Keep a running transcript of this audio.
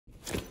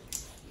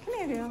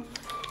here, girl.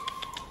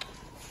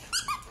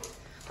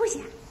 Who's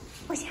that?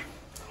 Who's that?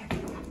 Here.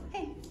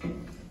 Hey,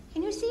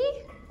 can you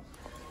see?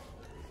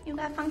 You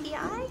got funky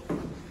eye?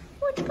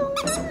 What's going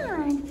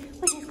on?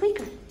 What's that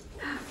squeaker?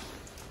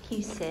 Can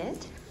you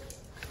sit?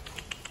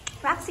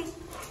 Roxy.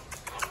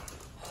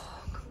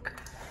 Oh, good girl.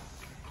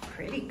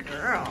 Pretty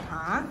girl,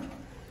 huh?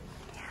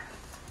 Yeah.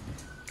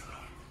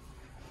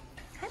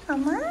 Hi,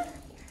 Mama.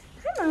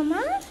 Hi,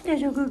 Mama.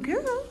 There's a good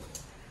girl.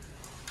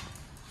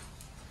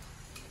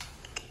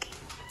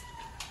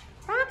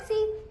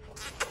 Roxy.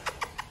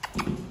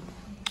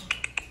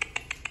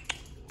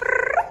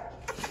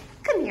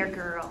 Come here,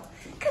 girl.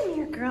 Come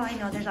here, girl. I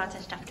know there's lots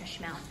of stuff to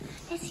smell.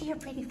 Let's see your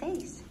pretty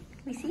face.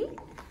 Can we see?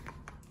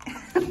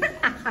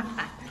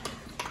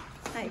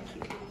 Hi,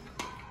 cute.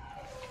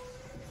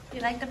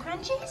 You like the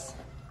crunchies?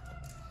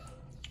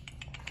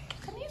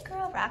 Come here,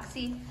 girl.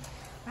 Roxy.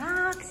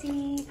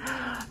 Roxy.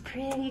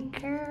 Pretty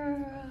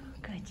girl.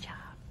 Good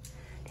job.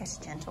 That's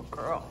a gentle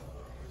girl.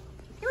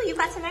 Oh, you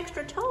got some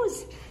extra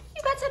toes.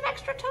 You got some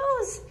extra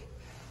toes.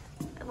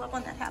 I love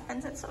when that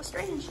happens. It's so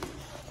strange.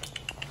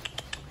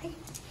 Hey,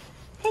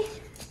 hey,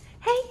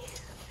 hey,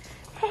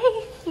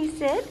 hey. You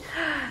said,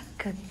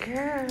 good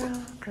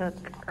girl,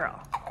 good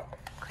girl.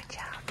 Good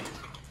job.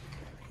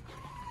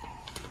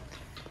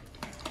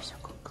 That's a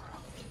good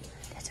girl.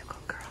 That's a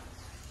good girl.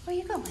 Where are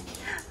you going?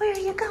 Where are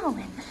you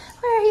going?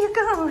 Where are you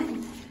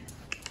going?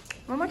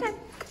 One more time.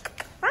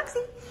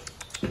 Roxy.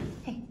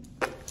 Hey,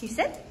 you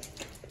sit.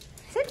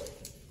 Sit.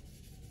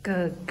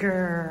 Good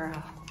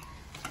girl.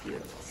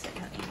 Beautiful. Sit,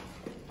 honey.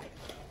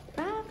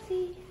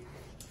 Roxy.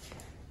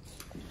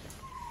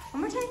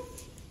 One more time.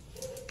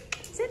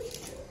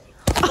 Sit.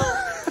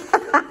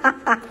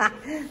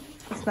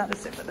 It's not a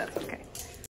sit, but that's okay.